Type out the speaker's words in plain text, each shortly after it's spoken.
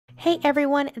Hey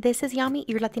everyone, this is Yami,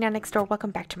 your Latina next door. Welcome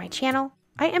back to my channel.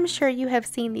 I am sure you have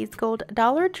seen these gold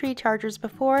Dollar Tree chargers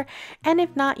before, and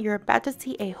if not, you're about to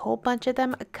see a whole bunch of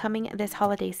them coming this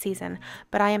holiday season.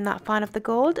 But I am not fond of the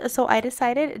gold, so I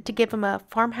decided to give them a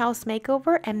farmhouse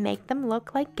makeover and make them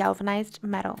look like galvanized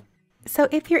metal. So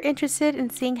if you're interested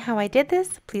in seeing how I did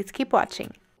this, please keep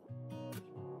watching.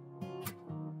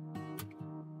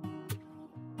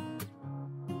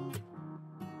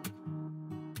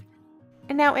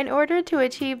 Now, in order to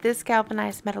achieve this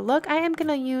galvanized metal look, I am going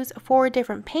to use 4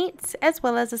 different paints as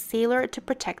well as a sealer to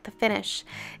protect the finish.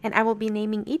 And I will be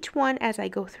naming each one as I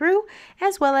go through,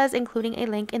 as well as including a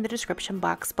link in the description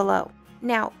box below.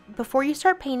 Now, before you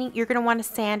start painting, you're going to want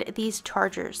to sand these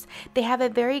chargers. They have a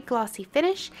very glossy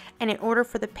finish, and in order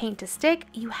for the paint to stick,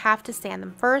 you have to sand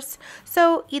them first.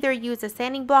 So either use a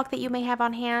sanding block that you may have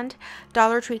on hand,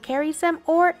 Dollar Tree carries them,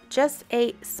 or just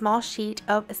a small sheet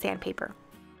of sandpaper.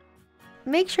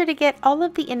 Make sure to get all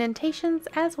of the indentations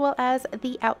as well as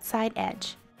the outside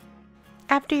edge.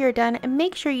 After you're done,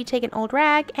 make sure you take an old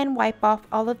rag and wipe off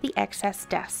all of the excess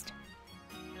dust.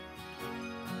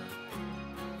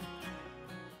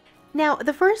 Now,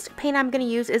 the first paint I'm going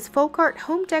to use is Folk Art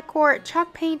Home Decor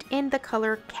chalk paint in the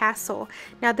color Castle.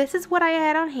 Now, this is what I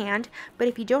had on hand, but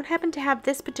if you don't happen to have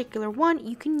this particular one,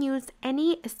 you can use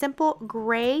any simple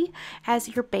gray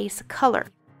as your base color.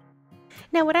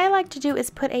 Now, what I like to do is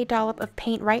put a dollop of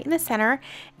paint right in the center,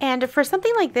 and for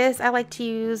something like this I like to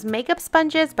use makeup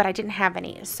sponges, but I didn't have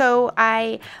any, so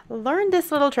I learned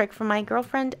this little trick from my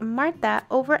girlfriend Martha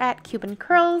over at Cuban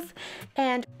Curls,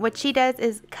 and what she does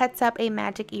is cuts up a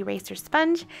magic eraser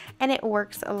sponge and it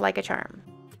works like a charm.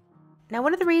 Now,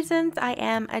 one of the reasons I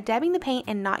am dabbing the paint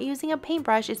and not using a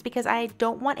paintbrush is because I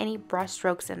don't want any brush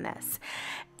strokes in this,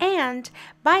 and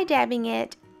by dabbing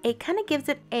it kind of gives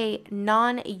it a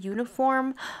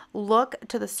non-uniform look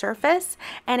to the surface,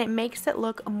 and it makes it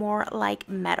look more like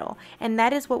metal, and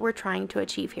that is what we're trying to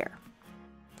achieve here.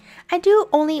 I do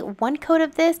only 1 coat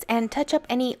of this and touch up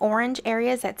any orange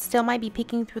areas that still might be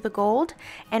peeking through the gold,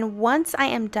 and once I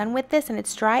am done with this and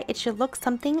it's dry, it should look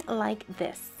something like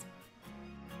this.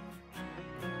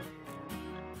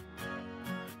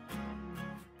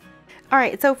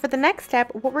 Alright, so for the next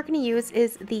step, what we're going to use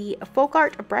is the Folk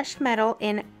Art Brushed Metal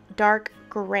in dark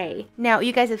gray. Now,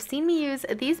 you guys have seen me use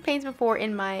these paints before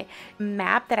in my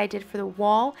map that I did for the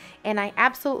wall, and I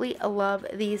absolutely love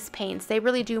these paints. They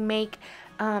really do make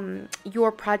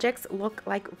your projects look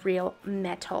like real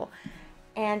metal.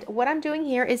 And what I'm doing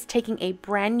here is taking a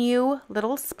brand new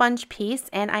little sponge piece,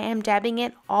 and I am dabbing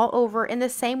it all over in the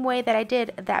same way that I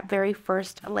did that very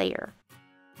first layer.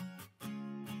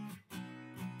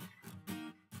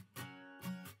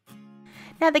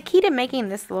 Now, the key to making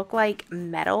this look like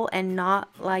metal and not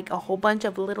like a whole bunch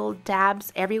of little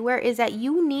dabs everywhere is that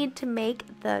you need to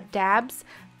make the dabs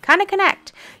kind of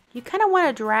connect. You kind of want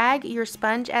to drag your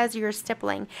sponge as you're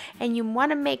stippling, and you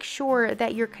want to make sure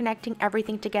that you're connecting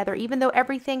everything together. Even though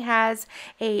everything has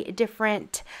a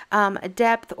different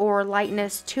depth or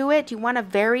lightness to it, you want to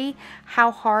vary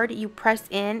how hard you press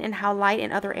in and how light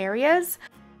in other areas.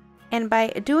 And by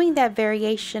doing that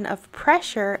variation of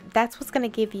pressure, that's what's going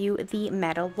to give you the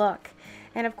metal look.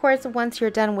 And of course, once you're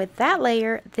done with that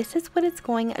layer, this is what it's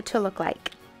going to look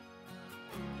like.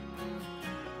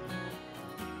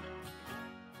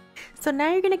 So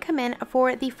now you're going to come in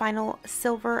for the final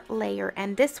silver layer,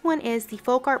 and this one is the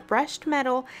Folk Art Brushed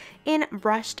Metal in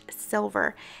Brushed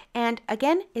Silver. And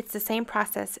again, it's the same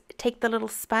process. Take the little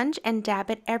sponge and dab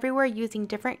it everywhere using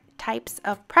different types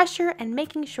of pressure and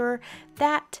making sure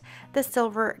that the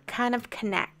silver kind of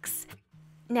connects.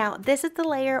 Now, this is the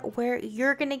layer where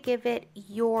you're going to give it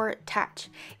your touch.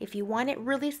 If you want it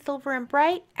really silver and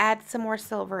bright, add some more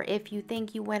silver. If you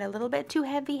think you went a little bit too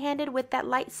heavy-handed with that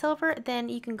light silver, then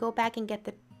you can go back and get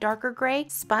the darker gray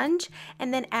sponge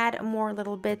and then add more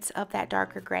little bits of that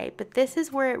darker gray. But this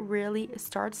is where it really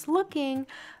starts looking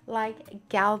like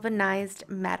galvanized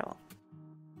metal.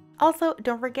 Also,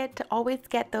 don't forget to always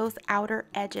get those outer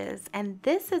edges, and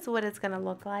this is what it's going to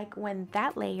look like when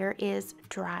that layer is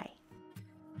dry.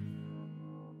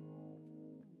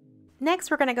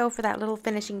 Next, we're going to go for that little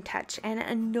finishing touch,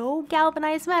 and no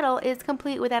galvanized metal is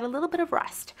complete without a little bit of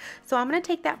rust. So I'm going to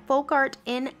take that Folk Art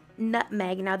in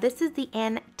Nutmeg. Now, this is the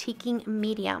antiquing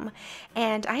medium,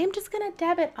 and I am just going to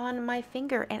dab it on my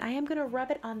finger, and I am going to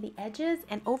rub it on the edges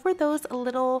and over those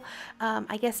little,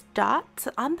 I guess, dots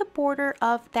on the border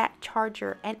of that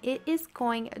charger, and it is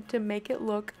going to make it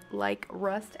look like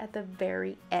rust at the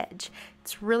very edge.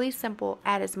 It's really simple.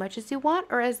 Add as much as you want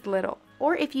or as little.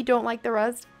 Or if you don't like the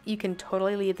rust, you can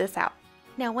totally leave this out.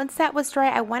 Now once that was dry,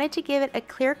 I wanted to give it a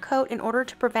clear coat in order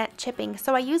to prevent chipping,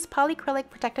 so I used polyacrylic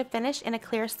protective finish in a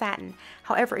clear satin.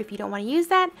 However, if you don't want to use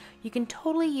that, you can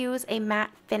totally use a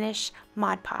matte finish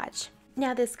Mod Podge.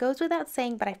 Now this goes without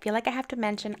saying, but I feel like I have to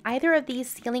mention either of these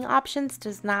sealing options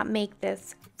does not make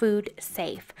this food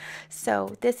safe.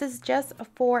 So this is just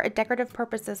for decorative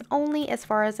purposes only as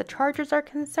far as the chargers are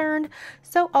concerned,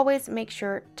 so always make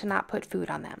sure to not put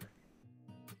food on them.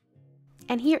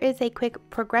 And here is a quick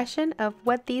progression of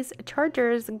what these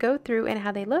chargers go through and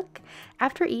how they look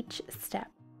after each step.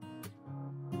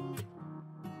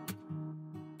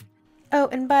 Oh,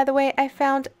 and by the way, I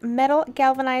found metal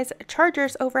galvanized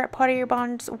chargers over at Pottery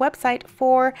Barn's website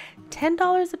for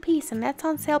 $10 a piece, and that's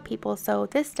on sale, people. So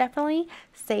this definitely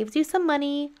saves you some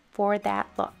money for that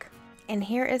look. And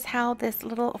here is how this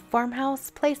little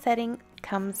farmhouse place setting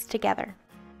comes together.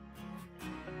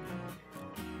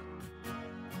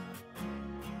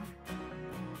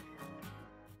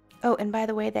 Oh, and by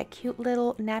the way, that cute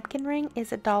little napkin ring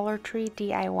is a Dollar Tree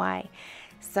DIY.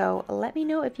 So let me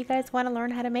know if you guys want to learn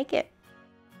how to make it.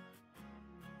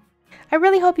 I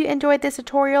really hope you enjoyed this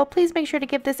tutorial. Please make sure to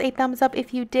give this a thumbs up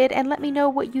if you did, and let me know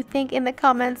what you think in the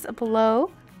comments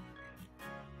below.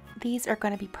 These are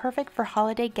going to be perfect for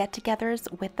holiday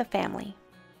get-togethers with the family.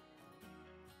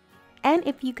 And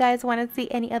if you guys want to see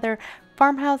any other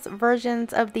farmhouse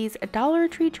versions of these Dollar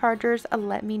Tree chargers,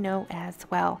 let me know as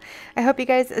well. I hope you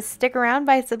guys stick around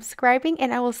by subscribing,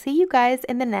 and I will see you guys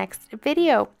in the next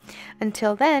video.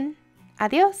 Until then,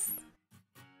 adios!